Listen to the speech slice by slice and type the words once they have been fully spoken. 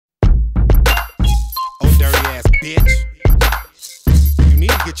bitch. You need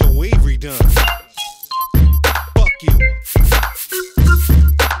to get your wave redone. Fuck you.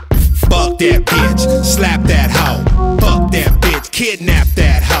 Fuck that bitch, slap that hoe. Fuck that bitch, kidnap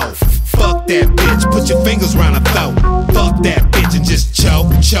that hoe. Fuck that bitch, put your fingers round her throat. Fuck that bitch and just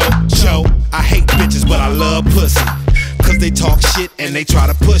choke, choke, choke. I hate bitches but I love pussy, cause they talk shit and they try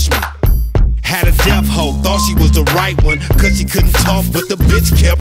to push me. Had a deaf hoe, thought she was the right one, cause she couldn't talk but the bitch kept